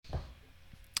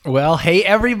Well, hey,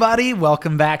 everybody.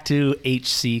 Welcome back to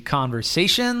HC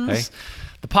Conversations, Hey.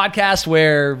 the podcast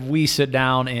where we sit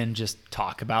down and just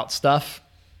talk about stuff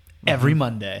every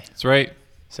Monday. That's right.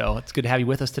 So it's good to have you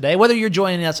with us today, whether you're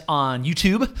joining us on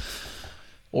YouTube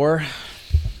or,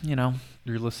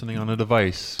 You're listening on a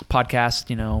device.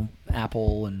 podcast,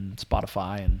 Apple and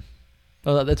Spotify. And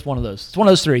that's one of those. It's one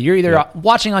of those three. You're either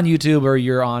watching on YouTube or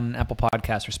you're on Apple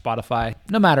Podcasts or Spotify.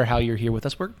 No matter how you're here with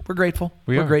us, we're grateful.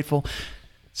 We're are. grateful.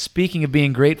 Speaking of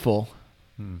being grateful,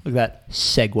 look at that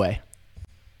segue.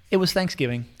 It was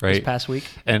Thanksgiving this Right. past week.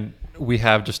 And we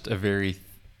have just a very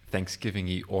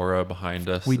Thanksgiving-y aura behind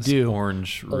us. We This do.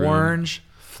 Orange room. Orange,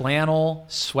 flannel,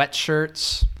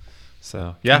 sweatshirts.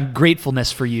 So, yeah, And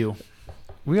gratefulness for you.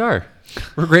 we are.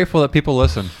 We're grateful that people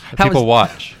listen, that How people was-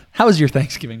 watch. How was your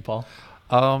Thanksgiving, Paul?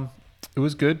 It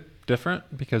was good,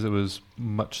 different, because it was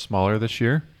much smaller this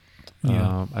year,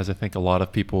 Yeah. as I think a lot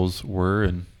of people's were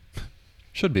and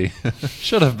should be,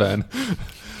 should have been.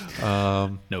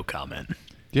 No comment.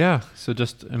 Yeah, so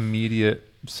just immediate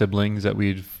siblings that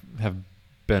we have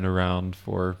been around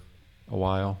for a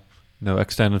while. No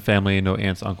extended family, no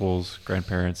aunts, uncles,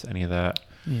 grandparents, any of that.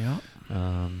 Yeah.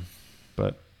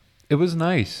 But it was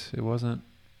nice. It wasn't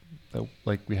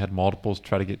like we had multiples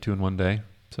try to get two in one day,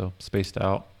 so spaced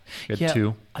out. We had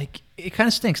two. Like it kind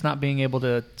of stinks not being able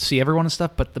to see everyone and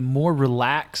stuff, but the more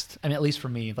relaxed, I mean, at least for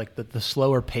me, like the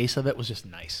slower pace of it was just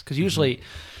nice. Because usually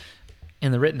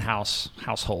in the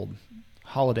household,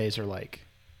 holidays are like,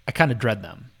 I kind of dread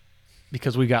them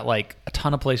because we got like a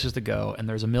ton of places to go and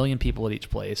there's a million people at each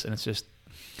place. And it's just,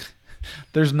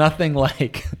 there's nothing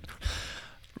like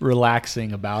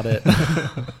relaxing about it.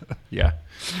 Yeah,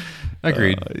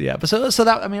 agreed. Yeah, but so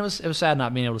that, I mean, it was sad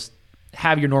not being able to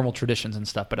have your normal traditions and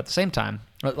stuff, but at the same time,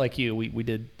 like you, we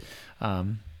did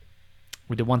one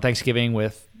Thanksgiving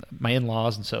with my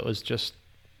in-laws, and so it was just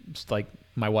like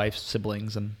my wife's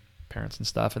siblings and parents and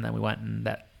stuff, and then we went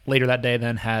and later that day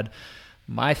then had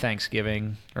my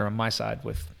Thanksgiving or on my side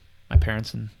with my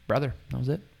parents and brother. That was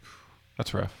it.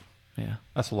 That's rough. Yeah,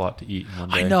 That's a lot to eat in one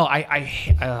day. I know.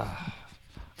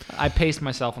 I paced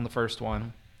myself on the first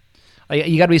one. Like,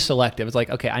 you got to be selective. It's like,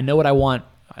 okay, I know what I want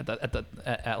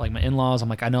at like my in-laws. I'm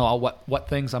like, I know what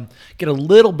things get a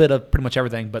little bit of pretty much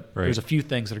everything, but Right. there's a few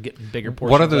things that are getting bigger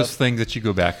portions. What are those of. things that you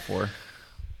go back for?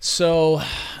 So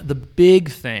the big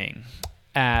thing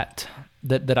that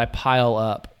I pile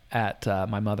up at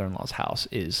my mother-in-law's house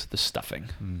is the stuffing.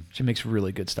 She makes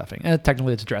really good stuffing. And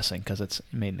technically it's dressing because it's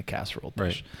made in a casserole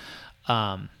dish.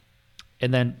 And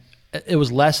then it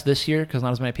was less this year because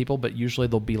not as many people, but usually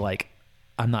there'll be like,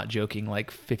 I'm not joking,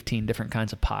 like 15 different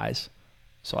kinds of pies.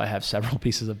 So I have several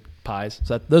pieces of pies.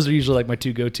 So those are usually like my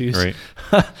two go-tos Right.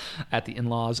 at the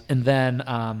in-laws. And then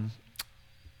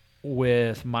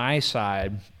with my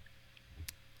side,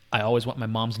 I always want my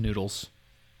mom's noodles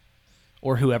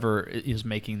or whoever is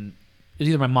making. It's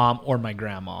either my mom or my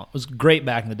grandma. It was great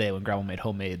back in the day when grandma made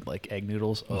homemade like egg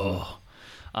noodles. Oh.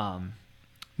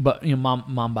 But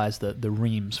mom buys the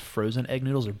Reams frozen egg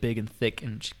noodles. They're big and thick,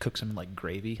 and she cooks them in like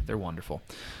gravy. They're wonderful.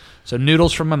 So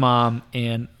noodles from my mom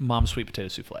and mom's sweet potato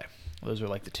souffle. Those are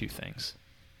like the two things.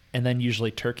 And then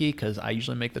usually turkey, because I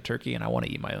usually make the turkey and I want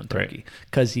to eat my own turkey.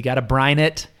 Because you got to brine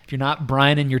it. If you're not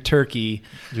brining your turkey,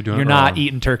 You're not wrong.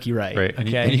 eating turkey right. Right. And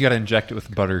Okay? you got to inject it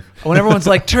with butter. When everyone's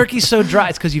like, turkey's so dry,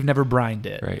 it's because you've never brined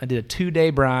it. Right. I did a 2-day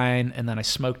brine, and then I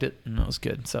smoked it, and it was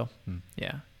good. So,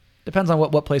 yeah. Depends on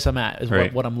what place I'm at is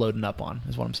Right. what I'm loading up on,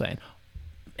 is what I'm saying.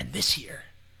 And this year,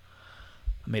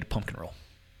 I made a pumpkin roll.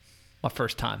 My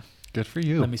first time. Good for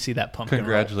you. Let me see that pumpkin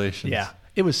Congratulations. roll. Yeah.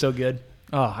 It was so good.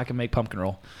 Oh, I can make pumpkin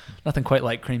roll. Nothing quite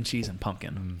like cream cheese and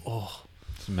pumpkin. Oh,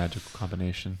 It's a magical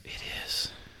combination. it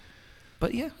is.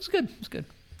 But yeah, it was good. It was good.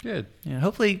 Good. Yeah.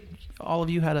 Hopefully all of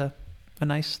you had a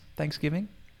nice Thanksgiving.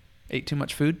 Ate too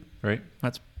much food. Right.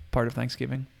 That's part of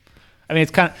Thanksgiving. I mean,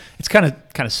 it's kind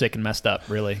of sick and messed up,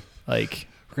 really. Like,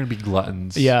 We're going to be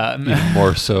gluttons. Yeah. Even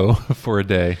more so for a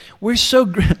day. we're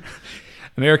so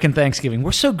American Thanksgiving.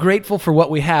 We're so grateful for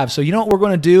what we have. So you know what we're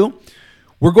going to do?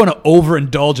 We're going to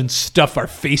overindulge and stuff our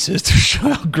faces to show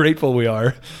how grateful we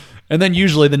are, and then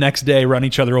usually the next day run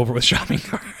each other over with shopping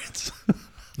carts.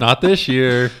 Not this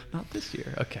year. Not this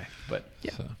year, okay, but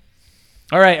yeah. So,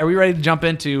 All right, are we ready to jump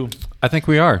into I think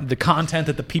we are. the content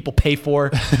that the people pay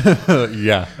for?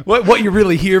 Yeah. what you're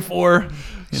really here for?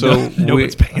 So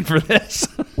nobody's paying for this.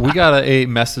 We got a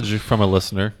message from a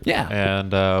listener. Yeah.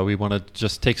 And we want to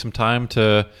just take some time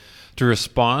to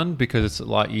respond because it's a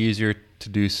lot easier to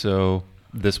do so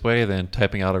this way than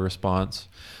typing out a response.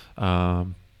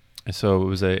 And so it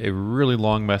was a really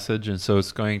long message, and so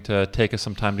it's going to take us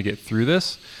some time to get through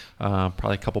this,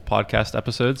 probably a couple podcast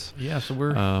episodes. Yeah, so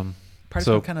we're Probably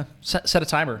So- kind of set a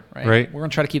timer, right? Right. We're going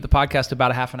to try to keep the podcast to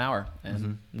about a half an hour.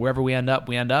 And wherever we end up,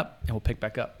 and we'll pick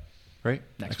back up. Right.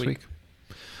 Next week.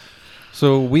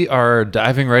 So we are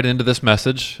diving right into this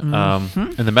message.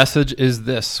 And the message is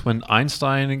this. When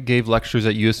Einstein gave lectures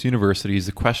at U.S. universities,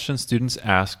 the question students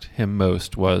asked him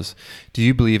most was, do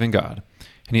you believe in God?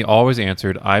 And he always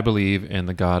answered, I believe in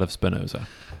the God of Spinoza.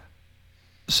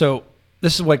 So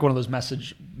this is like one of those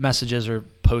messages or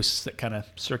posts that kind of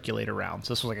circulate around.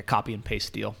 So this was like a copy and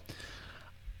paste deal.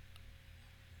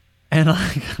 And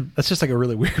that's just like a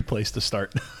really weird place to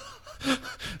start.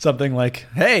 Something like,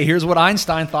 hey, here's what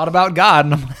Einstein thought about God.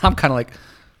 And I'm kind of like,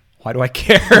 why do I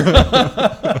care?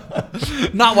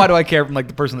 Not why do I care from like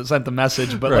the person that sent the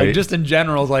message, but like just in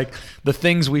general, like the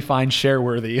things we find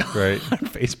share-worthy on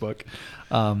Facebook.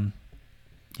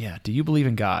 Yeah, do you believe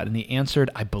in God? And he answered,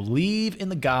 I believe in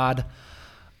the God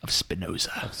of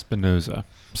Spinoza.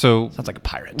 So Sounds like a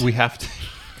pirate. we have to,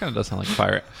 kind of does sound like a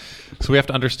pirate. So we have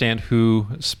to understand who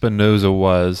Spinoza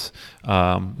was.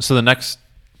 So the next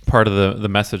part of the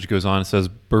message goes on. It says,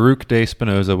 Baruch de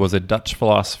Spinoza was a Dutch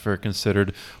philosopher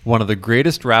considered one of the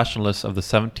greatest rationalists of the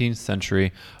 17th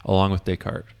century, along with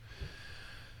Descartes.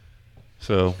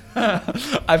 So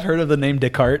I've heard of the name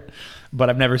Descartes, but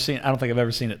I don't think I've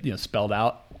ever seen it, spelled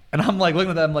out. And I'm like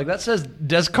looking at that, I'm like, that says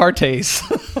Descartes.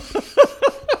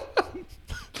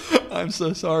 I'm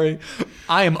so sorry.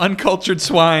 I am uncultured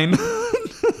swine.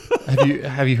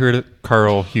 have you heard of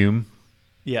Carl Hume?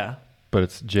 Yeah. But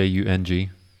it's Jung.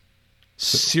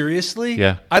 Seriously?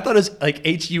 Yeah. I thought it was like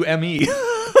Hume.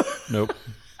 Nope.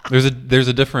 There's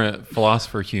a different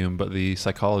philosopher Hume, but the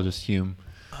psychologist Hume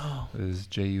is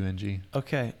Jung.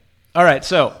 Okay. All right.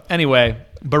 So anyway,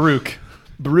 Baruch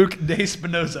de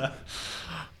Spinoza.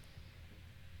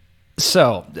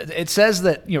 So it says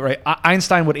that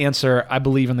Einstein would answer, I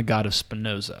believe in the God of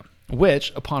Spinoza,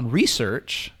 which upon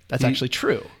research, that's actually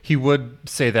true. He would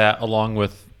say that along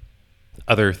with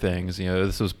other things.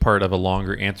 This was part of a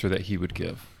longer answer that he would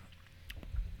give.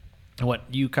 And what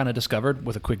you kind of discovered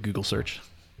with a quick Google search.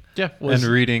 Yeah. And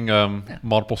reading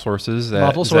multiple sources.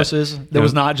 There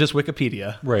was not just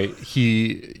Wikipedia. Right.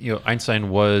 Einstein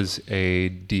was a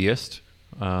deist.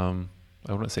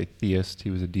 I wouldn't say theist.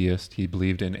 He was a deist. He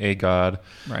believed in a God.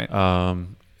 Right.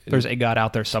 There's a God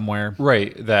out there somewhere.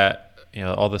 Right. That,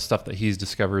 all the stuff that he's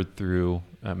discovered through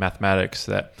mathematics,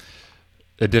 that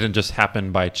it didn't just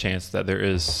happen by chance, that there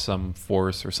is some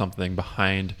force or something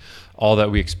behind all that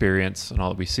we experience and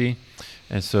all that we see.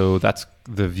 And so that's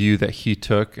the view that he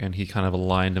took, and he kind of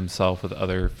aligned himself with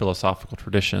other philosophical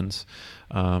traditions.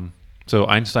 So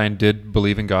Einstein did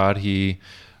believe in God. He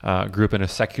grew up in a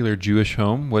secular Jewish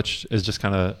home, which is just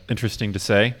kind of interesting to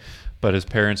say, but his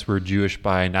parents were Jewish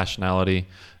by nationality,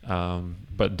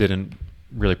 but didn't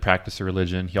really practice a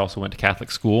religion. He also went to Catholic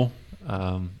school,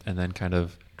 and then kind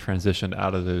of transitioned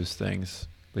out of those things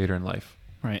later in life.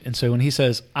 Right. And so when he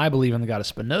says, I believe in the God of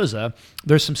Spinoza,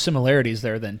 there's some similarities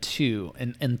there then too,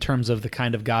 in terms of the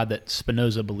kind of God that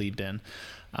Spinoza believed in,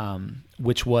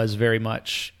 which was very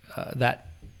much that,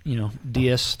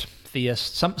 deist,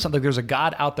 theist, something. There's a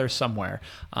God out there somewhere,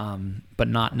 but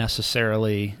not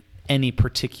necessarily any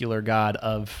particular God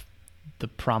of the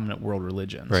prominent world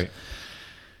religions. Right.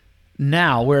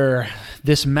 Now, where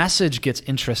this message gets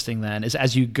interesting then is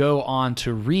as you go on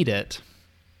to read it,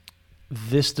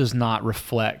 this does not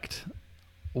reflect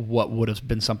what would have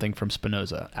been something from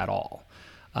Spinoza at all.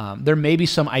 There may be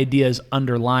some ideas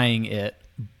underlying it,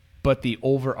 but the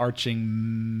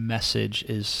overarching message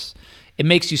it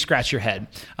makes you scratch your head.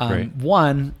 Right.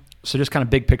 One, so just kind of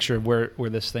big picture of where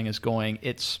this thing is going.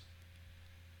 It's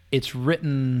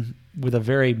written with a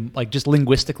very, just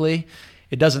linguistically,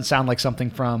 it doesn't sound like something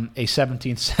from a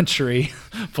 17th century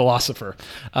philosopher.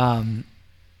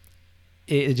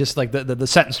 It just like the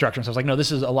sentence structure and stuff. I was like, no,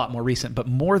 this is a lot more recent. But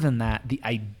more than that, the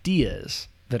ideas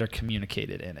that are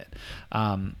communicated in it.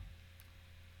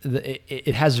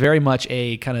 It has very much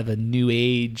a kind of a new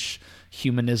age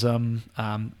humanism,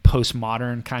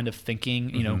 postmodern kind of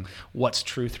thinking. What's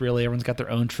truth really? Everyone's got their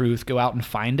own truth. Go out and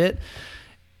find it.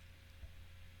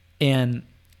 And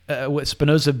with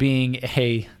Spinoza being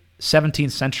a 17th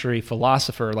century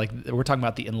philosopher, like we're talking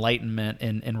about the Enlightenment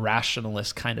and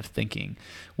rationalist kind of thinking,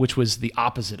 which was the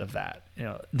opposite of that.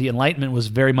 The Enlightenment was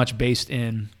very much based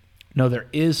in, no, there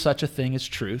is such a thing as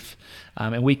truth,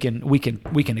 and we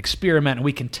can experiment and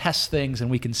we can test things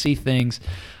and we can see things,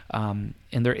 and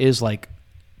there is like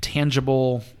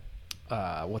tangible,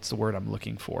 what's the word I'm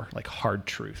looking for? Like hard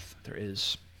truth. There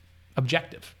is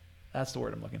objective. That's the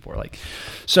word I'm looking for.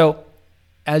 So.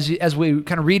 As we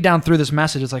kind of read down through this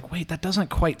message, it's like, wait, that doesn't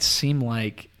quite seem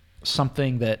like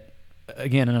something that,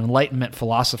 again, an Enlightenment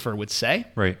philosopher would say.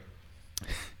 Right.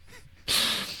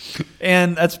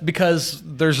 And that's because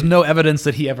there's no evidence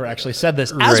that he ever actually said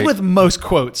this. As Right. with most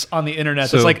quotes on the internet,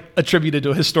 So- that's like attributed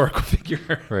to a historical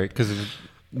figure. Right, because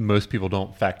most people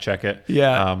don't fact check it.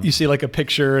 Yeah, you see like a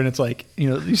picture, and it's like,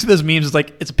 you see those memes. It's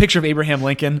like it's a picture of Abraham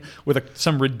Lincoln with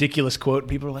some ridiculous quote. And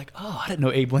people are like, "Oh, I didn't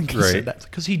know Abe Lincoln Right. said that,"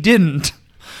 because he didn't.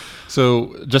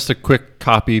 So just a quick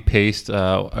copy paste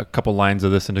a couple lines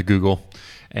of this into Google,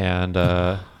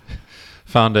 and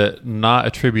found it not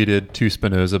attributed to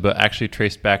Spinoza, but actually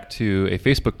traced back to a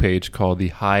Facebook page called the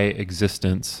High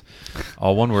Existence,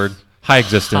 all one word, High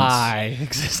Existence. High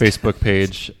Existence. Facebook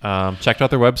page. Checked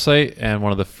out their website, and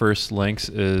one of the first links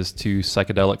is to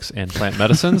psychedelics and plant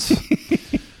medicines.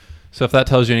 So if that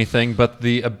tells you anything, but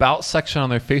the About section on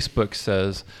their Facebook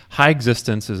says, High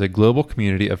Existence is a global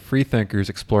community of free thinkers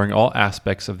exploring all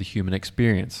aspects of the human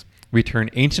experience. We turn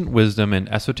ancient wisdom and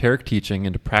esoteric teaching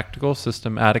into practical,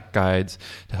 systematic guides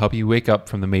to help you wake up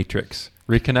from the matrix,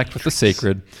 reconnect with the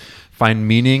sacred, find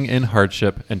meaning in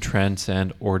hardship, and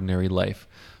transcend ordinary life.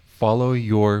 Follow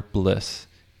your bliss.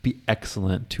 Be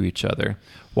excellent to each other.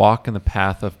 Walk in the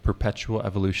path of perpetual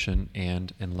evolution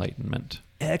and enlightenment.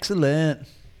 Excellent.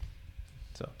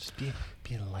 So just be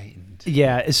enlightened.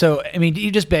 Yeah. So, I mean,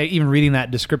 you just by even reading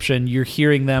that description, you're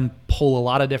hearing them pull a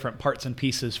lot of different parts and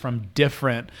pieces from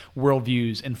different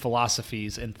worldviews and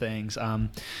philosophies and things.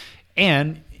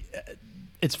 And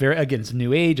it's it's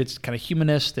new age. It's kind of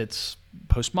humanist. It's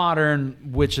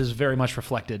postmodern, which is very much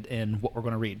reflected in what we're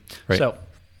going to read. Right. So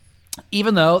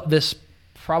even though this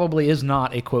probably is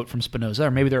not a quote from Spinoza,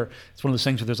 or maybe it's one of those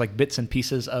things where there's like bits and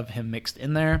pieces of him mixed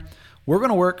in there, we're going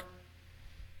to work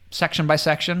section by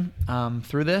section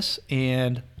through this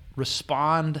and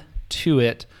respond to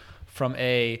it from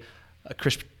a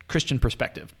Christian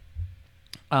perspective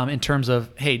in terms of,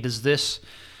 hey, does this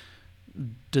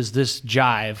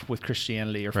jive with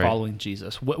Christianity or Right. following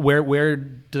Jesus? Where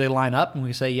do they line up? And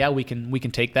we say, yeah, we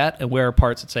can take that. And where are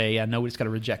parts that say, yeah, no, we just got to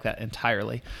reject that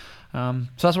entirely. So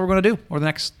that's what we're going to do over the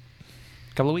next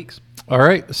couple of weeks. All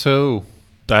right, so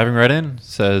diving right in,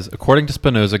 says, according to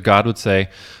Spinoza, God would say,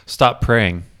 stop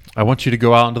praying. I want you to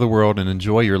go out into the world and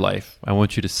enjoy your life. I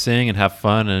want you to sing and have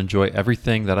fun and enjoy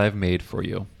everything that I've made for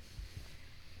you.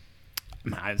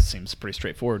 It seems pretty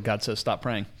straightforward. God says, stop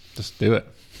praying. Just do it.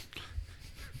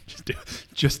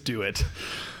 Just do it.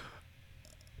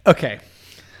 Okay.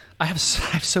 I have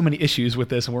so many issues with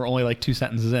this, and we're only like 2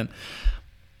 sentences in.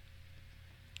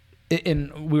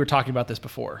 And we were talking about this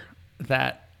before,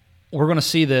 that we're going to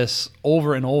see this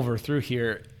over and over through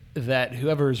here, that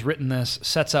whoever has written this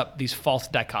sets up these false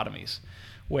dichotomies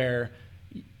where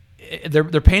they're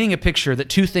painting a picture that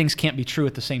two things can't be true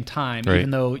at the same time, Right.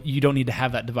 even though you don't need to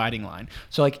have that dividing line.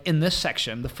 So like in this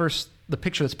section, the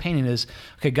picture that's painting is,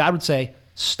 okay, God would say,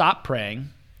 stop praying.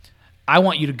 I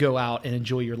want you to go out and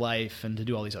enjoy your life and to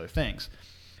do all these other things.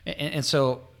 And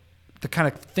so the kind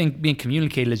of thing being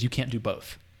communicated is you can't do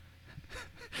both.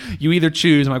 You either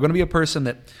choose, am I going to be a person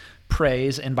that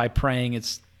prays, and by praying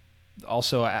it's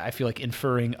also, I feel like,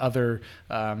 inferring other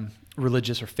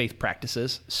religious or faith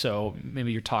practices. So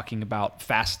maybe you're talking about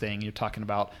fasting, you're talking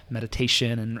about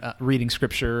meditation and reading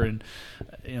scripture and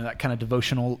that kind of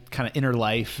devotional kind of inner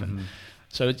life. Mm-hmm. And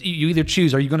so you either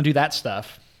choose, are you going to do that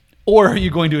stuff, or are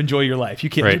you going to enjoy your life? You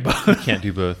can't do Right. both. You can't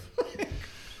do both.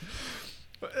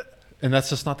 And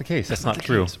that's just not the case. That's not the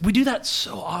true. case. We do that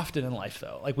so often in life,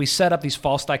 though. Like we set up these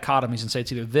false dichotomies and say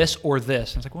it's either this or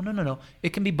this. And it's like, well, no.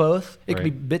 It can be both. It can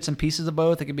be Right. bits and pieces of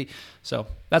both. It can be. So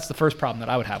that's the first problem that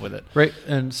I would have with it. Right.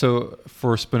 And so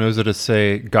for Spinoza to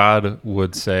say, God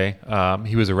would say,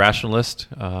 he was a rationalist,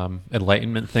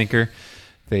 Enlightenment thinker.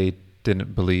 They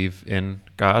didn't believe in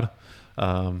God.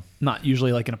 Not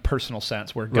usually like in a personal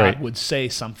sense where God Right. would say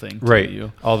something to Right.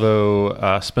 you.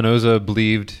 Although Spinoza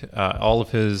believed all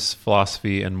of his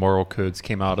philosophy and moral codes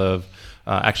came out of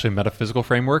actually a metaphysical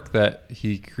framework that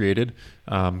he created,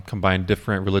 combined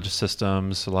different religious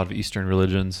systems, a lot of Eastern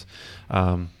religions.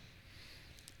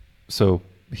 So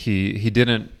he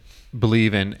didn't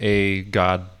believe in a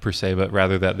God per se, but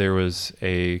rather that there was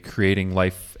a creating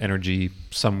life energy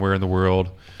somewhere in the world.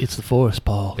 It's the force,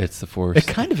 Paul. It's the force. It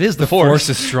kind of is the force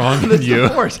is strong in It's you. the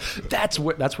force. That's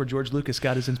where George Lucas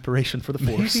got his inspiration for the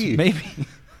force. Maybe.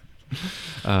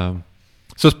 So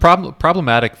it's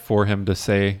problematic for him to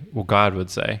say, well, God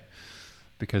would say,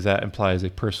 because that implies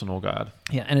a personal God.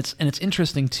 Yeah, and it's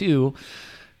interesting too.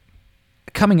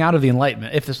 Coming out of the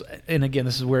Enlightenment, and again,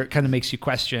 this is where it kind of makes you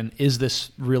question: is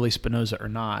this really Spinoza or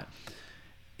not?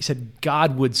 He said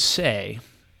God would say,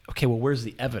 "Okay, well, where's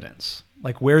the evidence?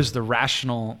 Like, where's the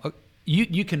rational?"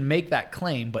 You can make that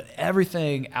claim, but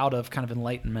everything out of kind of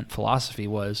Enlightenment philosophy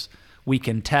was, we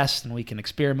can test and we can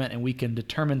experiment and we can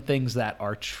determine things that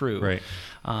are true. Right.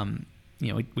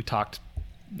 We talked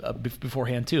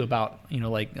beforehand too about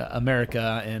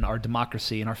America and our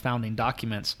democracy and our founding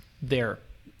documents. They're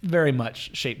very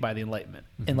much shaped by the Enlightenment,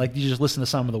 and you just listen to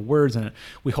some of the words in it.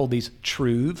 We hold these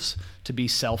truths to be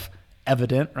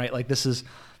self-evident, right? Like this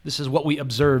is what we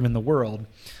observe in the world.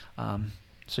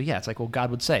 So yeah, it's like, well,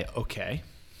 God would say, okay,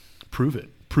 prove it,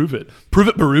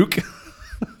 Baruch.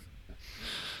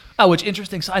 Oh, which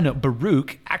interesting side note,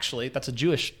 Baruch, actually, that's a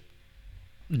Jewish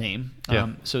name.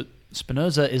 Yeah. So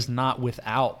Spinoza is not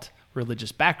without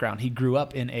religious background. He grew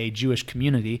up in a Jewish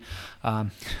community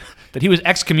that he was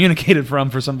excommunicated from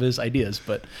for some of his ideas.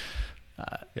 But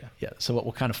so what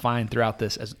we'll kind of find throughout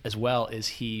this as well is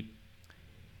he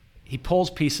pulls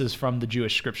pieces from the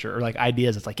Jewish scripture, or like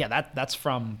ideas. It's like, yeah, that's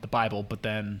from the Bible, but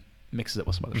then mixes it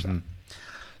with some other stuff.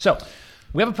 So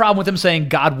we have a problem with him saying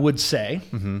God would say,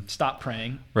 stop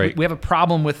praying. Right. We have a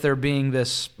problem with there being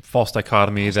this false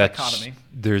dichotomy that dichotomy.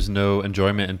 There's no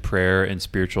enjoyment in prayer and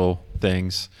spiritual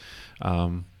things,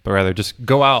 but rather just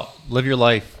go out, live your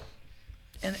life.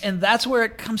 And that's where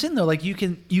it comes in, though. Like you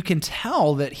can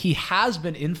tell that he has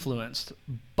been influenced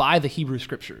by the Hebrew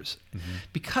scriptures,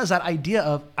 because that idea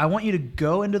of, I want you to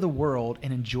go into the world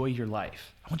and enjoy your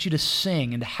life. I want you to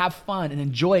sing and to have fun and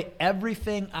enjoy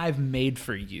everything I've made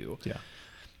for you. Yeah.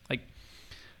 Like,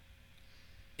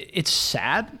 it's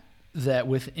sad that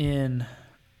within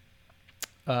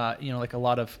like a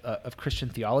lot of Christian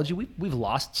theology, we've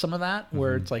lost some of that,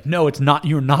 where it's like, no, it's not,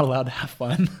 you're not allowed to have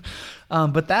fun.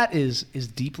 But that is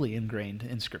deeply ingrained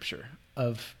in Scripture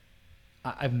of,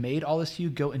 I've made all this to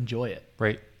you, go enjoy it.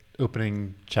 Right.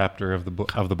 Opening chapter of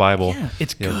the Bible. Yeah,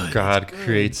 it's good. God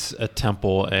creates a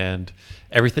temple and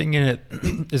everything in it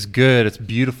is good. It's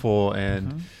beautiful,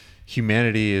 and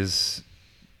humanity is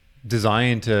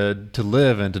designed to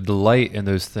live and to delight in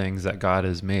those things that God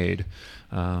has made.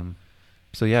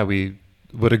 So yeah, we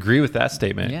would agree with that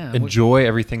statement. Yeah, enjoy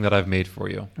everything that I've made for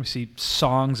you. We see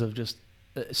songs of just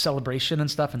celebration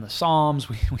and stuff in the Psalms.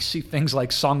 We see things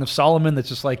like Song of Solomon that's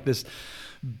just like this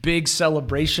big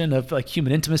celebration of like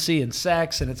human intimacy and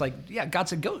sex, and it's like, yeah, God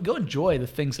said, go enjoy the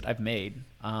things that I've made.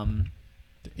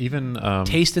 Even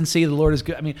taste and see the Lord is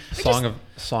good. I mean,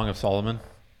 Song of Solomon.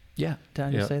 Yeah, did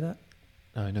I just say that?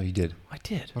 No, you did. I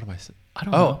did. What am I saying? I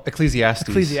don't know. Ecclesiastes.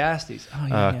 Oh,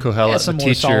 yeah. Kohelet, some the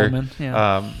more teacher, Solomon.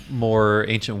 Yeah. more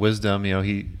ancient wisdom.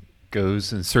 He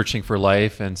goes and searching for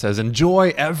life and says,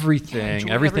 enjoy everything,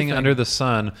 everything under the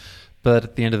sun. But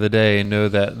at the end of the day, know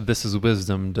that this is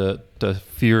wisdom, to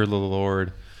fear the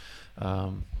Lord,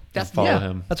 and follow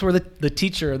him. That's where the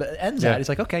teacher that ends at. He's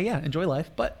like, okay, yeah, enjoy life.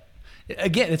 But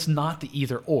again, it's not the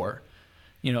either or.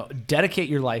 Dedicate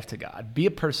your life to God. Be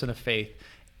a person of faith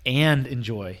and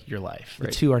enjoy your life. The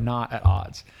two are not at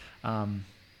odds.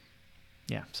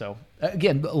 So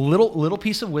again, a little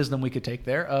piece of wisdom we could take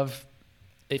there of,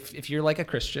 if you're like a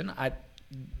Christian,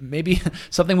 maybe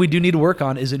something we do need to work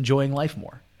on is enjoying life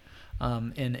more.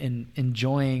 And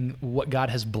enjoying what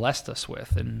God has blessed us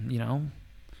with. And,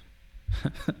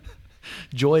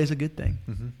 joy is a good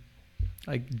thing.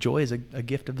 Like, joy is a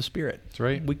gift of the Spirit. That's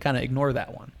right. We kind of ignore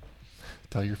that one.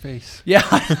 Tell your face. Yeah.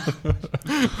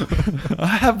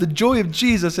 I have the joy of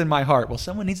Jesus in my heart. Well,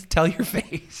 someone needs to tell your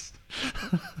face.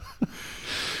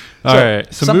 All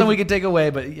right. So something we could take away,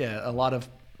 but yeah, a lot of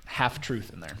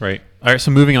half-truth in there. Right. All right,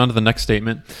 so moving on to the next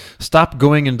statement. Stop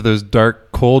going into those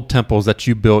dark, cold temples that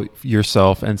you built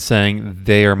yourself and saying,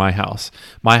 they are my house.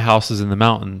 My house is in the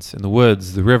mountains, in the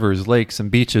woods, the rivers, lakes,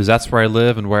 and beaches. That's where I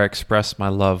live and where I express my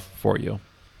love for you.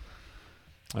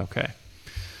 Okay.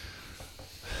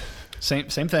 Same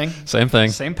thing. Same thing.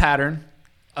 Same pattern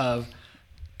of,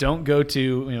 don't go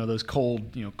to those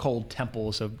cold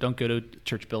temples. So don't go to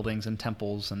church buildings and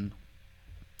temples and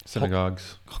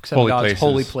synagogues,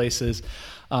 holy places.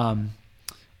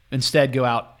 Instead, go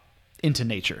out into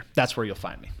nature. That's where you'll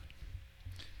find me.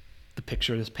 The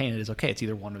picture that's painted is, okay, it's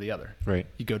either one or the other. Right.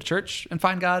 You go to church and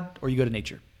find God, or you go to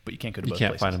nature, but you can't go to both places. You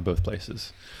can't find them both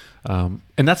places.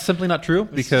 And that's simply not true,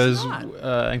 because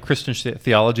in Christian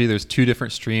theology, there's two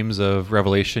different streams of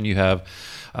revelation. You have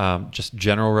just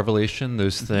general revelation,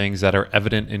 those things that are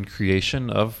evident in creation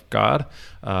of God,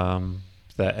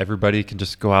 that everybody can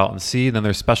just go out and see. Then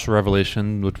there's special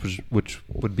revelation, which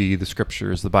would be the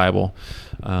scriptures, the Bible.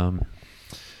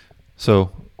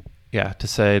 So, yeah, to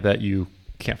say that you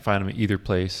can't find them in either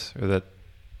place, or that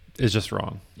is just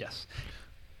wrong. Yes.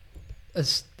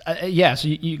 So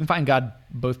you can find God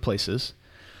both places.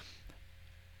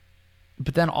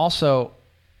 But then also,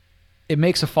 it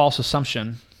makes a false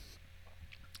assumption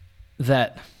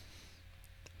that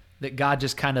God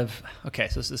just kind of, okay,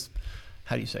 so this is,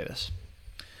 how do you say this?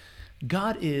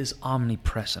 God is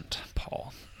omnipresent,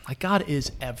 Paul. Like, God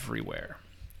is everywhere.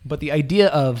 But the idea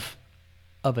of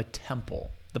a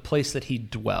temple, the place that he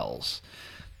dwells,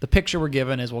 the picture we're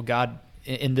given is, well, God,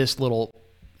 in this little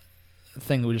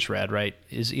thing we just read, right,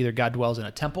 is either God dwells in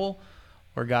a temple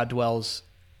or God dwells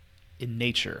in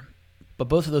nature. But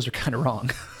both of those are kind of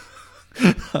wrong.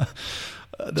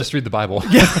 Just read the Bible.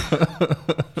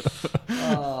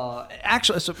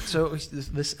 Actually, so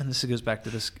this goes back to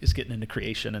this is getting into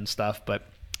creation and stuff, but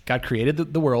God created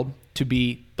the world to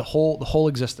be the whole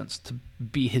existence, to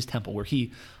be his temple where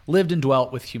he lived and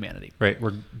dwelt with humanity. Right,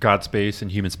 where God's space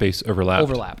and human space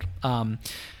overlapped.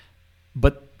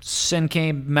 But sin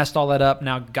came, messed all that up.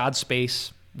 Now God's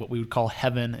space, what we would call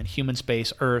heaven, and human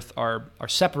space, earth, are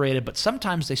separated, but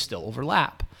sometimes they still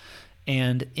overlap.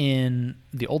 And in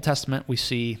the Old Testament, we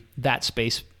see that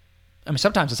space. I mean,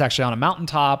 sometimes it's actually on a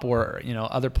mountaintop or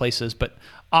other places, but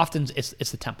often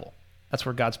it's the temple. That's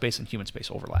where God's space and human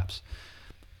space overlaps.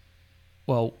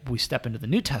 Well, we step into the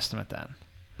New Testament then.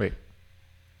 Wait,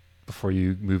 before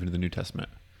you move into the New Testament.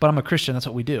 But I'm a Christian. That's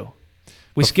what we do.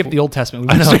 We skip the Old Testament.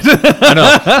 I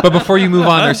know. But before you move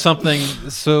on, there's something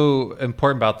so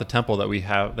important about the temple that we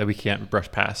can't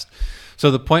brush past.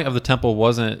 So the point of the temple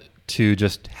wasn't to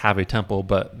just have a temple,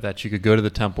 but that you could go to the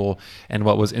temple and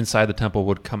what was inside the temple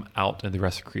would come out in the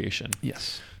rest of creation.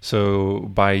 Yes. So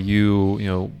by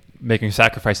you making a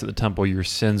sacrifice at the temple, your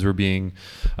sins were being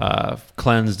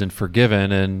cleansed and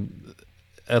forgiven, and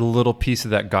a little piece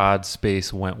of that God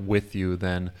space went with you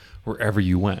then wherever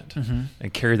you went,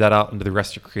 and carried that out into the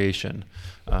rest of creation.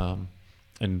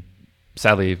 And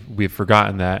sadly, we've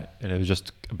forgotten that, and it was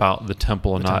just about the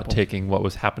temple and not taking what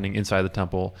was happening inside the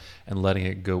temple and letting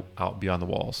it go out beyond the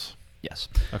walls. Yes.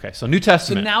 Okay, so New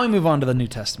Testament. So now we move on to the New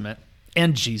Testament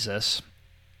and Jesus.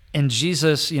 And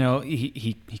Jesus,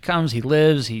 he comes, he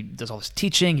lives, he does all this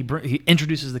teaching, he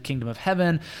introduces the kingdom of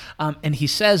heaven, and he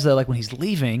says, though, like when he's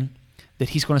leaving, that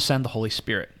he's going to send the Holy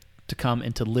Spirit to come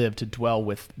and to live, to dwell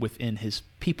within his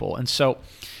people. And so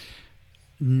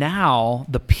now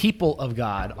the people of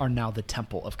God are now the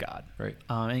temple of God. Right.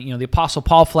 And the Apostle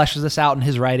Paul fleshes this out in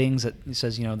his writings. That he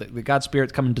says, that the God's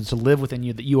Spirit's coming to live within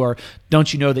you. That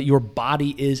don't you know that your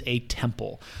body is a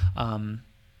temple?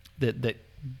 That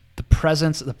the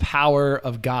presence, the power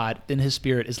of God in His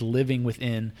Spirit is living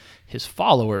within His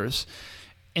followers.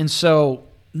 And so,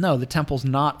 no, the temple's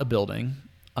not a building.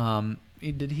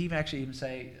 Did he actually even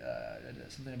say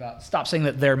something about stop saying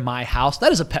that they're my house?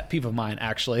 That is a pet peeve of mine,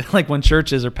 actually. Like when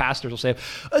churches or pastors will say,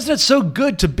 "Isn't it so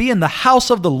good to be in the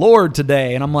house of the Lord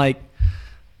today?" And I'm like,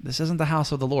 this isn't the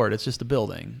house of the Lord. It's just a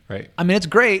building. Right. I mean, it's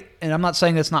great, and I'm not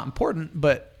saying that's not important,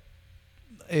 but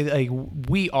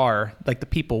we are, like the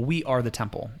people, we are the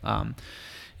temple. I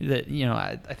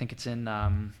think it's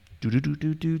in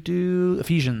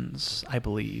Ephesians, I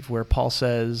believe, where Paul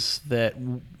says that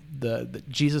that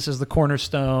Jesus is the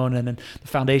cornerstone, and then the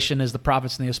foundation is the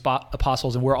prophets and the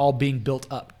apostles, and we're all being built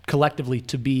up collectively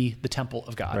to be the temple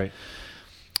of God. Right.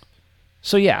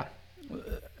 So yeah,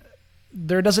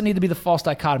 there doesn't need to be the false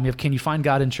dichotomy of can you find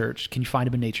God in church? Can you find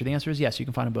him in nature? The answer is yes, you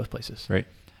can find him both places. Right.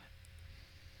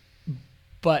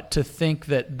 But to think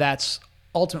that that's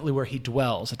ultimately where he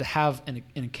dwells, that to have an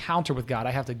encounter with God,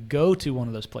 I have to go to one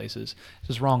of those places, is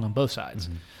just wrong on both sides.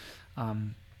 Mm-hmm.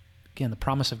 Again, the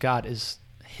promise of God is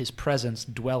his presence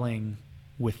dwelling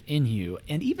within you.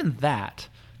 And even that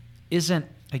isn't,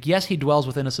 like, yes, he dwells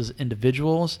within us as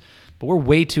individuals, but we're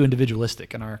way too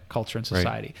individualistic in our culture and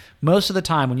society. Right. Most of the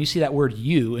time, when you see that word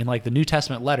you in like the New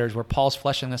Testament letters where Paul's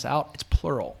fleshing this out, it's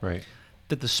plural. Right.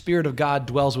 That the Spirit of God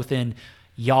dwells within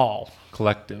y'all.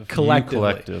 Collective,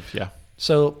 yeah.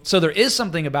 So there is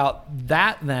something about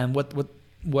that then, what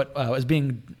is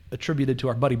being attributed to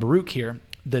our buddy Baruch here,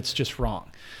 that's just wrong.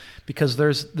 Because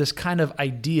there's this kind of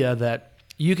idea that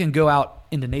you can go out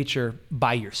into nature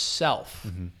by yourself,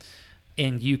 mm-hmm.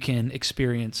 and you can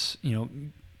experience,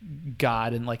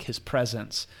 God and like his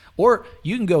presence. Or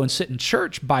you can go and sit in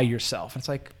church by yourself. And it's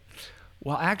like,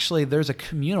 well, actually, there's a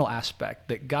communal aspect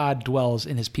that God dwells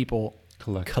in his people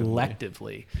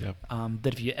collectively. Yep.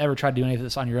 That if you ever try to do any of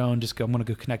this on your own, just go, I'm going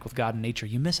to go connect with God in nature.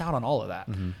 You miss out on all of that.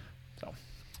 Mm-hmm. So,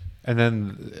 and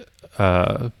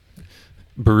then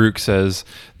Baruch says,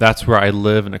 that's where I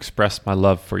live and express my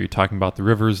love for you, talking about the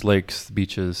rivers, lakes, the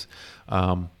beaches.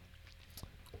 And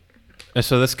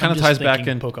so this kind of ties back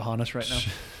in Pocahontas right now.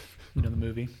 The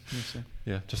movie.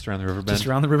 Yeah, just around the river bend. Just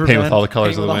around the river bend. Paint with all the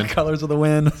colors of the wind. All the colors of the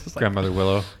wind. Grandmother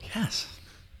Willow. Yes.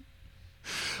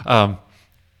 I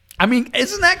mean,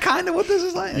 isn't that kind of what this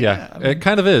is like? Yeah, it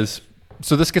kind of is.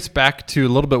 So this gets back to a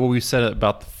little bit what we said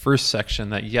about the first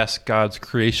section, that yes, God's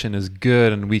creation is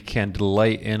good and we can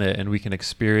delight in it and we can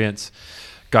experience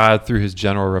God through his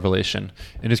general revelation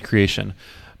in his creation.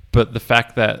 But the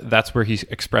fact that that's where he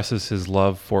expresses his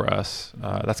love for us,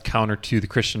 that's counter to the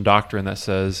Christian doctrine that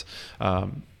says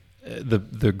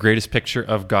the greatest picture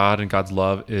of God and God's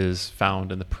love is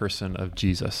found in the person of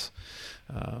Jesus.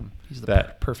 He's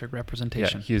the perfect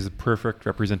representation. Yeah, he is the perfect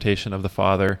representation of the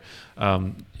Father.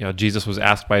 Jesus was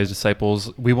asked by his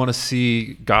disciples, we want to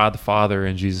see God the Father,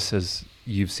 and Jesus says,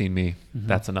 you've seen me. Mm-hmm.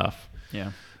 That's enough.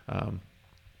 Yeah.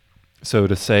 So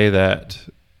to say that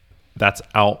that's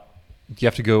out, you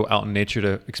have to go out in nature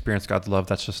to experience God's love,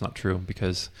 that's just not true,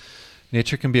 because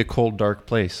nature can be a cold, dark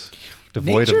place,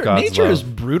 devoid of God's nature love. Nature is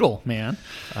brutal, man.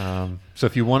 So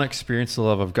if you want to experience the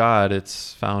love of God,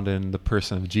 it's found in the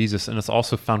person of Jesus, and it's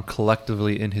also found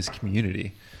collectively in his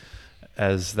community,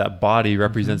 as that body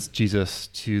represents mm-hmm. Jesus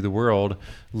to the world,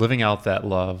 living out that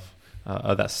love,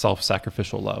 that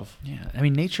self-sacrificial love. Yeah, I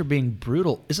mean, nature being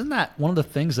brutal, isn't that one of the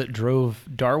things that drove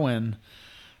Darwin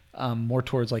more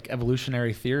towards like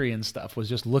evolutionary theory and stuff, was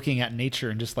just looking at nature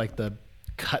and just like the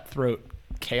cutthroat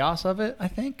chaos of it? I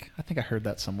think I heard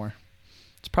that somewhere.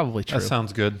 It's probably true. That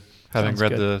sounds good. Having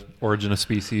read The Origin of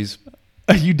Species.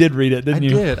 You did read it, didn't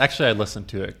you? I did. Actually, I listened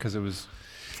to it because it was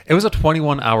a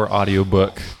 21-hour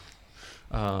audiobook.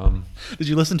 Did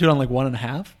you listen to it on like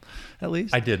 1.5 at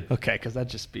least? I did. Okay, because that'd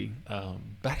just be...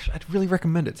 actually, I'd really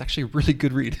recommend it. It's actually a really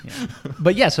good read. Yeah.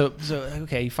 But yeah, so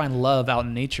okay, you find love out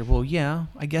in nature. Well, yeah,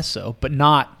 I guess so. But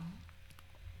not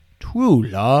true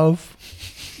love.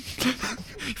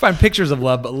 You find pictures of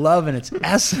love, but love in its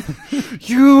essence.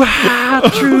 You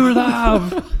have true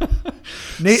love.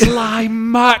 Sly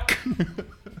muck.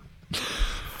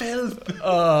 Filth.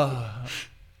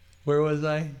 Where was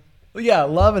I? Well, yeah,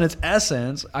 love in its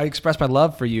essence. I express my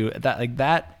love for you.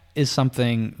 That is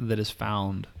something that is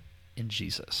found in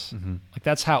Jesus. Mm-hmm. Like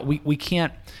that's how we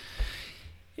can't.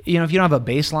 If you don't have a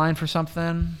baseline for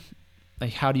something,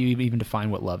 like how do you even define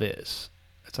what love is?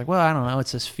 It's like, well, I don't know.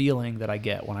 It's this feeling that I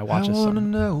get when I watch I a song. want to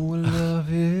know what love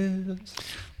is.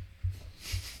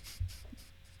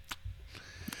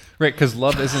 Right, because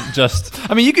love isn't just...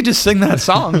 I mean, you could just sing that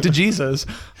song to Jesus.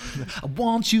 I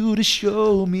want you to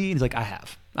show me. And he's like, I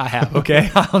have. Okay,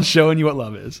 I'm showing you what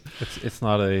love is. It's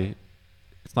not a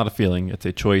feeling. It's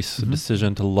a choice, a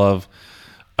decision to love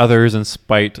others in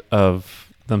spite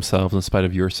of themselves, in spite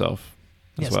of yourself.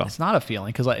 Yes, well. It's not a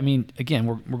feeling, because I mean, again,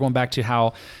 we're going back to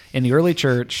how in the early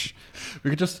church, we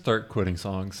could just start quoting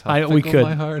songs. We could.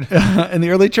 My heart. In the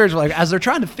early church, like as they're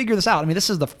trying to figure this out. I mean, this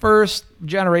is the first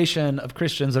generation of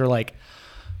Christians that are like,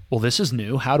 well, this is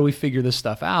new. How do we figure this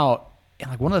stuff out?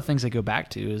 And like one of the things they go back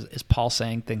to is Paul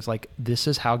saying things like, "This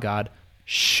is how God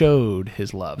showed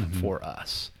His love for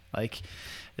us." Like,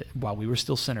 while we were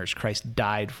still sinners, Christ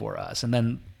died for us, and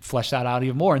then flesh that out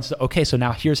even more. And so, okay, so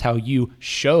now here's how you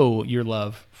show your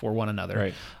love for one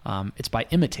another. Right. It's by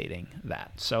imitating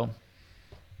that. So,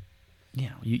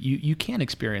 you can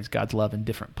experience God's love in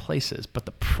different places, but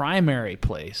the primary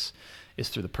place is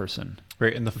through the person.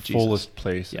 Right, and the fullest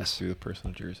place yes. is through the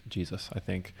person of Jesus, I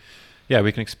think. Yeah,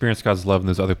 we can experience God's love in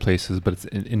those other places, but it's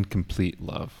an incomplete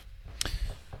love.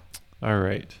 All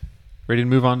right. Ready to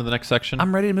move on to the next section?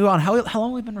 I'm ready to move on. How long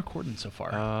have we been recording so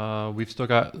far? We've still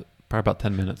got probably about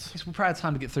 10 minutes. So we'll probably have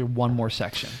time to get through one more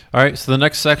section. All right, so the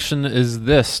next section is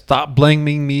this. Stop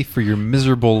blaming me for your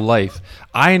miserable life.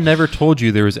 I never told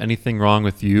you there was anything wrong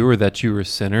with you, or that you were a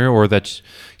sinner, or that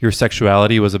your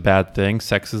sexuality was a bad thing.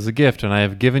 Sex is a gift, and I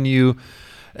have given you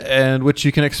and which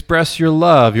you can express your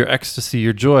love, your ecstasy,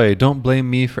 your joy. Don't blame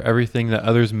me for everything that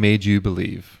others made you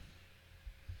believe.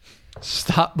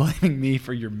 Stop blaming me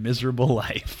for your miserable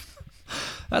life.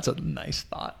 That's a nice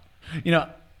thought.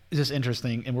 It's just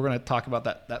interesting, and we're going to talk about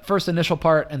that first initial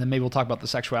part, and then maybe we'll talk about the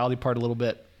sexuality part a little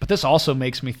bit. But this also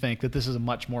makes me think that this is a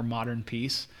much more modern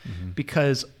piece,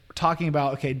 because we're talking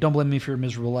about, okay, don't blame me for your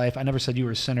miserable life. I never said you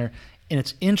were a sinner. And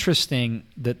it's interesting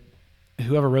that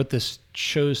whoever wrote this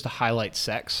chose to highlight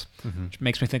sex, which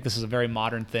makes me think this is a very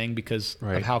modern thing because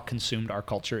of how consumed our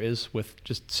culture is with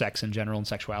just sex in general and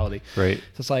sexuality. Right.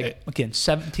 So it's like, again,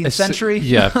 17th century.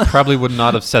 Yeah, probably would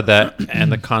not have said that.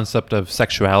 And the concept of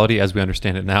sexuality as we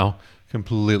understand it now,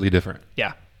 completely different.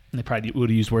 Yeah. And they probably would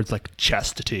have used words like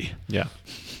chastity. Yeah.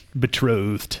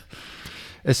 Betrothed.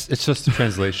 It's just a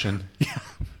translation. Yeah.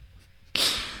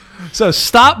 So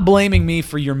stop blaming me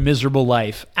for your miserable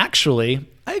life. Actually,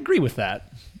 I agree with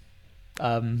that.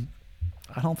 I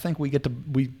don't think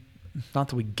not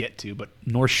that we get to, but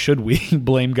nor should we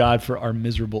blame God for our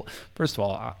miserable. First of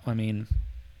all, I mean,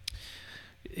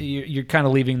 you're kind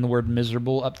of leaving the word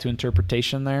miserable up to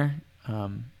interpretation there.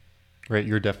 Right.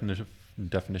 Your definition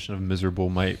of miserable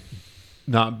might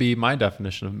not be my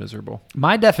definition of miserable.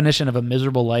 My definition of a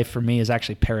miserable life for me is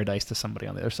actually paradise to somebody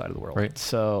on the other side of the world. Right.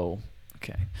 So,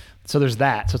 okay. So there's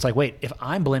that. So it's like, wait, if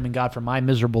I'm blaming God for my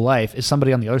miserable life, is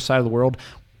somebody on the other side of the world,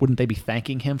 wouldn't they be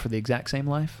thanking him for the exact same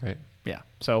life? Right. Yeah.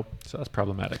 So that's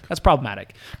problematic. That's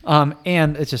problematic.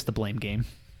 And it's just the blame game.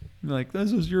 Like,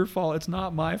 this is your fault. It's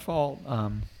not my fault.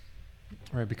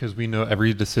 Right, because we know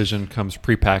every decision comes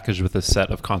prepackaged with a set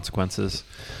of consequences,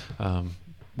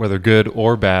 whether good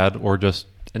or bad or just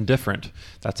indifferent.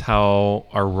 That's how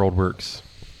our world works.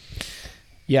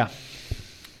 Yeah.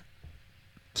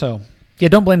 So, yeah,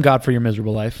 don't blame God for your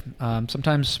miserable life.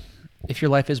 Sometimes if your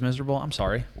life is miserable, I'm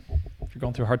sorry. If you're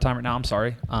going through a hard time right now, I'm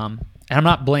sorry. And I'm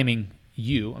not blaming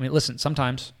you. I mean, listen,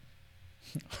 sometimes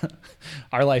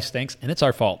our life stinks and it's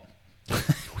our fault.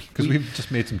 Because we've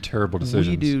just made some terrible decisions.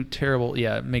 We do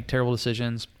make terrible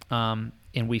decisions, and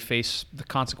we face the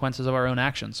consequences of our own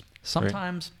actions.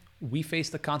 Sometimes we face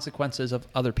the consequences of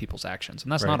other people's actions,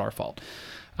 and that's not our fault.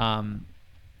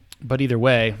 But either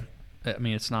way, I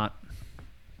mean, it's not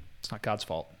God's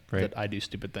fault that I do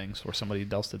stupid things or somebody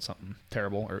else did something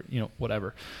terrible or,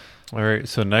 whatever. All right,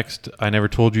 so next, I never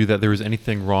told you that there was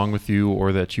anything wrong with you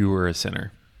or that you were a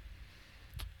sinner.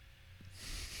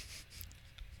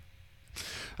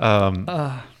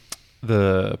 The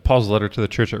Paul's letter to the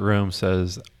church at Rome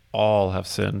says all have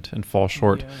sinned and fall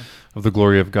short of the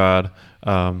glory of God.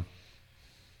 God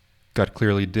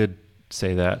clearly did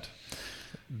say that.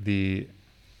 The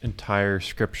entire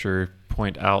scripture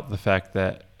point out the fact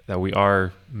that we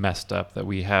are messed up, that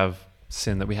we have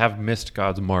sinned, that we have missed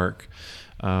God's mark.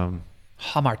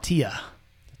 Hamartia.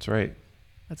 That's right.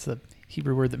 That's the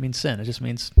Hebrew word that means sin. It just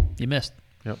means you missed.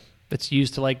 Yep. It's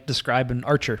used to describe an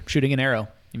archer shooting an arrow.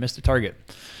 You missed the target.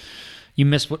 You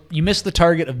missed the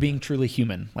target of being truly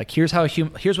human. Like, here's what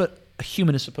a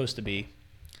human is supposed to be,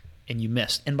 and you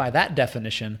missed. And by that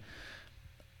definition,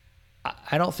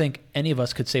 I don't think any of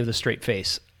us could say with a straight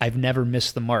face, I've never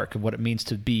missed the mark of what it means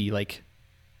to be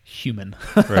human.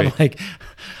 Right.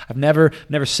 I've never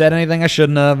said anything I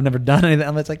shouldn't have. I've never done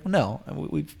anything. It's like, no,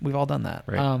 we've all done that.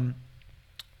 Right.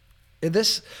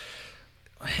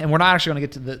 And we're not actually going to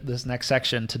get to this next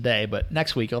section today, but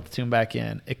next week you'll have to tune back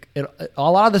in.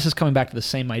 A lot of this is coming back to the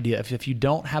same idea. If you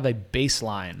don't have a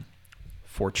baseline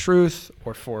for truth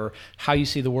or for how you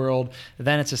see the world,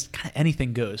 then it's just kind of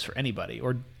anything goes for anybody.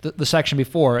 Or the section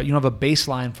before, you don't have a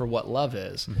baseline for what love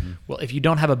is. Mm-hmm. Well, if you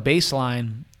don't have a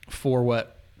baseline for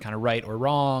what kind of right or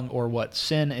wrong or what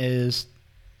sin is,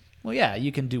 well, yeah,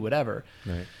 you can do whatever.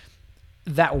 Right.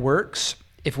 That works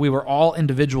if we were all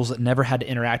individuals that never had to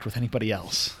interact with anybody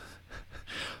else.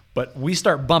 But we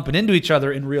start bumping into each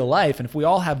other in real life, and if we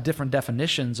all have different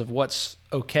definitions of what's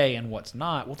okay and what's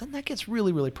not, well, then that gets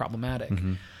really, really problematic.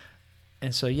 Mm-hmm.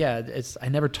 And so, yeah, I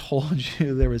never told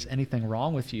you there was anything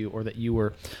wrong with you or that you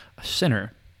were a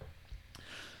sinner.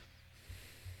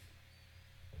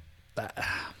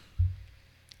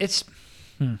 It's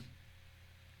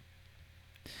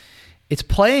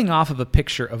playing off of a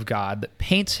picture of God that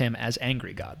paints him as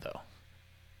angry God, though.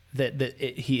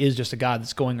 He is just a God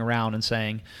that's going around and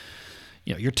saying,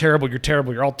 you're terrible,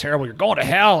 you're all terrible, you're going to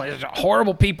hell, it's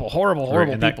horrible people, horrible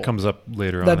and people. That comes up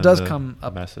later on. That does come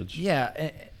up. Message.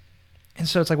 Yeah. And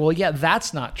so it's like, well, yeah,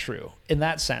 that's not true in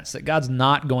that sense, that God's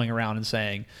not going around and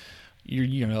saying, you're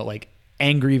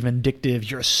angry, vindictive,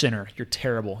 you're a sinner, you're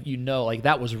terrible.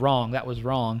 That was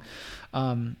wrong.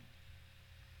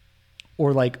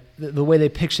 Or the way they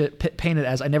paint it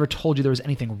as, I never told you there was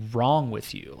anything wrong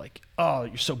with you. Oh,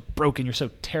 you're so broken, you're so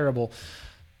terrible.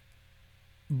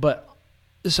 But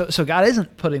so God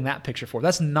isn't putting that picture forward.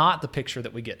 That's not the picture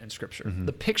that we get in Scripture. Mm-hmm.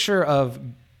 The picture of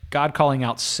God calling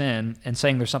out sin and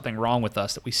saying there's something wrong with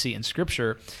us that we see in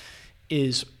Scripture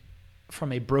is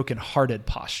from a broken-hearted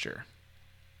posture.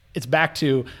 It's back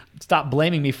to, stop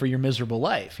blaming me for your miserable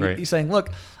life. Right. He's saying, look,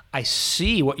 I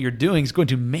see what you're doing is going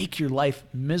to make your life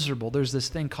miserable. There's this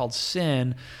thing called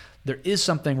sin. There is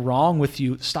something wrong with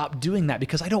you. Stop doing that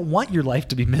because I don't want your life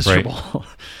to be miserable. Right.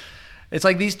 It's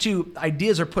like these two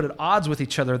ideas are put at odds with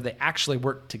each other. They actually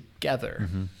work together.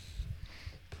 Mm-hmm.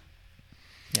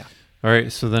 Yeah. All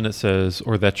right. So then it says,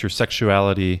 or that your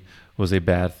sexuality was a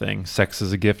bad thing. Sex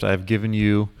is a gift I have given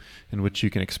you in which you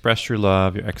can express your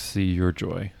love, your ecstasy, your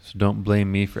joy. So don't blame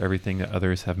me for everything that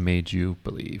others have made you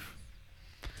believe.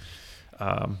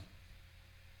 God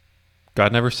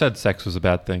never said sex was a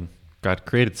bad thing. God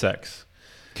created sex.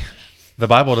 The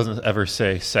Bible doesn't ever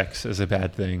say sex is a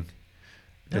bad thing.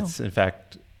 No. It's, in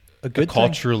fact, a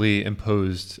culturally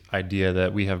imposed idea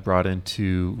that we have read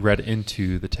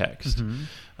into the text.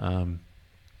 Mm-hmm.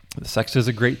 Sex is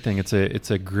a great thing. It's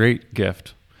a great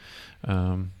gift.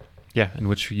 Yeah, in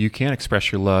which you can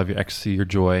express your love, your ecstasy, your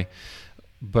joy,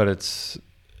 but it's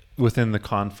within the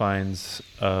confines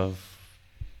of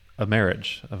a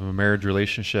marriage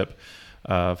relationship,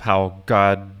 of how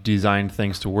God designed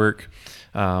things to work,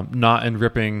 not in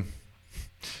ripping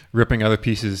other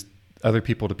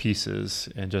people to pieces,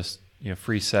 and just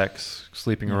free sex,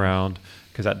 sleeping around,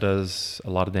 because that does a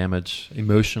lot of damage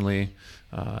emotionally.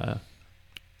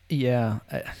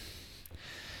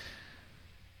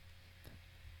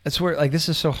 That's where, like, this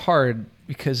is so hard,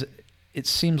 because it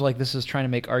seems like this is trying to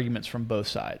make arguments from both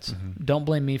sides. Mm-hmm. Don't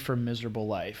blame me for a miserable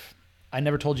life. I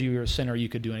never told you were a sinner, you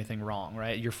could do anything wrong,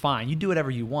 right? You're fine. You do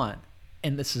whatever you want.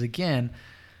 And this is again,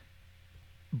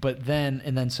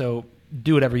 so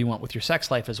do whatever you want with your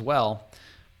sex life as well.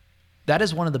 That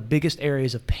is one of the biggest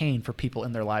areas of pain for people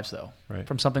in their lives, though. Right.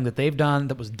 From something that they've done,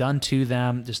 that was done to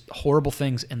them, just horrible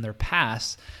things in their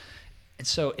past. And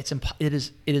so it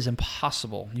is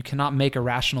impossible. You cannot make a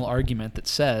rational argument that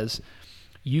says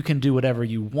you can do whatever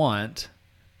you want,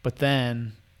 but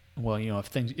then, well,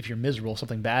 if you're miserable,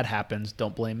 something bad happens,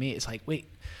 don't blame me. It's like, wait,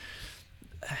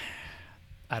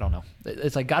 I don't know.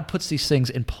 It's like God puts these things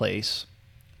in place,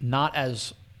 not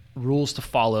as rules to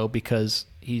follow because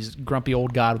he's grumpy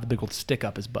old God with a big old stick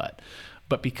up his butt,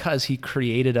 but because he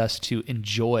created us to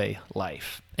enjoy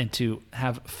life and to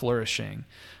have flourishing.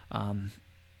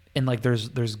 And like there's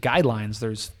guidelines,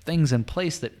 there's things in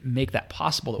place that make that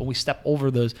possible, that when we step over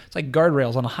those, it's like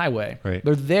guardrails on a highway. Right.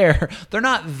 They're there. They're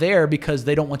not there because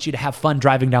they don't want you to have fun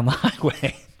driving down the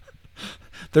highway.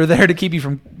 They're there to keep you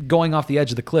from going off the edge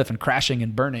of the cliff and crashing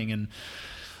and burning. And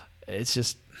it's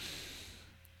just,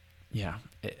 yeah.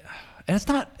 And it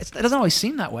doesn't always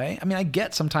seem that way. I mean, I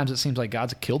get sometimes it seems like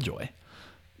God's a killjoy,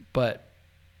 but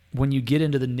when you get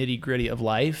into the nitty gritty of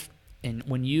life, and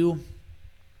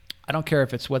I don't care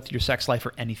if it's with your sex life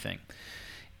or anything.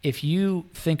 If you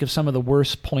think of some of the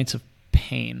worst points of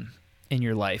pain in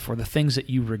your life or the things that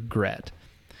you regret,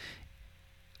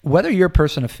 whether you're a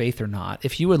person of faith or not,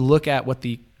 if you would look at what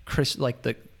the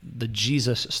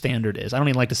Jesus standard is, I don't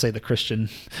even like to say the Christian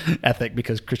ethic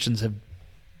because Christians have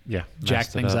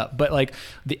jacked things up, but like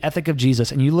the ethic of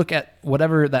Jesus, and you look at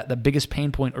whatever the biggest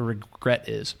pain point or regret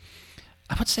is,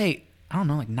 I would say, I don't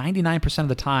know, like 99% of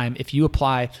the time, if you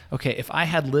apply, okay, if I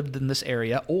had lived in this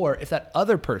area, or if that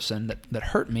other person that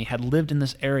hurt me had lived in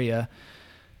this area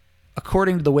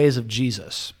according to the ways of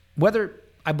Jesus, whether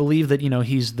I believe that,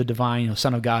 he's the divine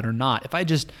Son of God or not, if I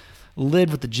just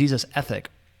lived with the Jesus ethic,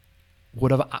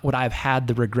 would I have had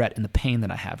the regret and the pain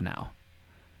that I have now?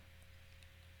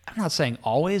 I'm not saying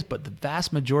always, but the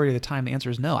vast majority of the time, the answer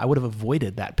is no. I would have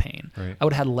avoided that pain. Right. I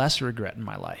would have had less regret in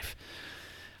my life.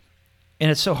 And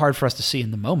it's so hard for us to see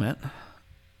in the moment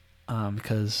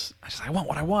because I want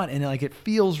what I want, and like it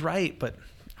feels right, but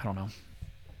I don't know.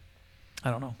 I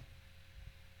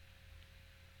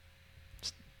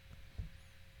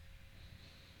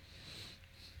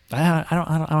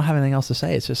don't have anything else to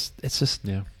say. It's just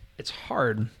it's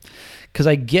hard because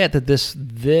I get that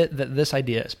this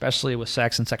idea, especially with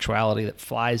sex and sexuality, that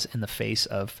flies in the face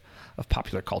of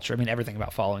popular culture. I mean, everything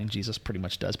about following Jesus pretty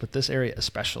much does, but this area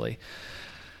especially.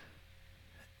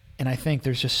 And I think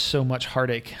there's just so much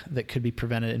heartache that could be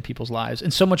prevented in people's lives,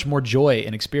 and so much more joy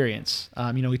and experience.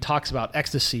 He talks about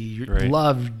ecstasy, right.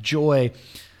 Love, joy.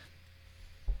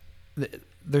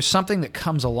 There's something that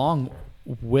comes along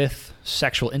with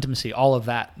sexual intimacy, all of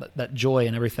that joy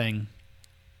and everything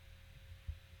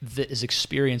that is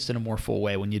experienced in a more full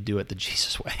way when you do it the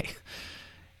Jesus way.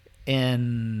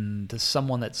 And to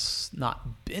someone that's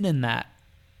not been in that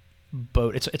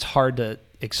boat, it's hard to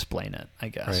explain it, I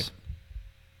guess. Right.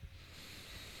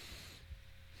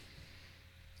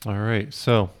 All right,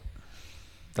 so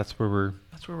that's where we're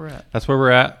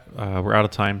at. We're out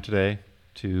of time today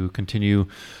to continue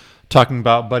talking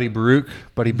about Buddy Baruch,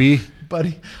 Buddy B.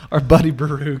 Our buddy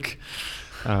Baruch.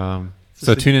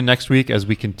 So tune in next week as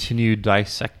we continue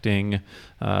dissecting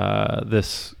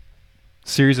this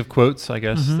series of quotes, I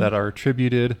guess, that are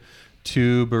attributed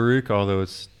to Baruch, although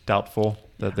it's doubtful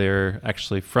that they're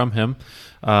actually from him.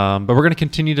 But we're going to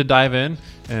continue to dive in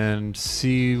and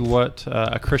see what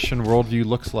a Christian worldview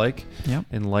looks like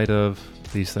in light of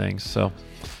these things. So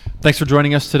thanks for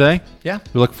joining us today. Yeah.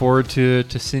 We look forward to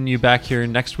seeing you back here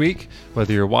next week,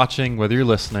 whether you're watching, whether you're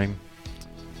listening.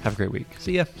 Have a great week.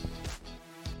 See ya.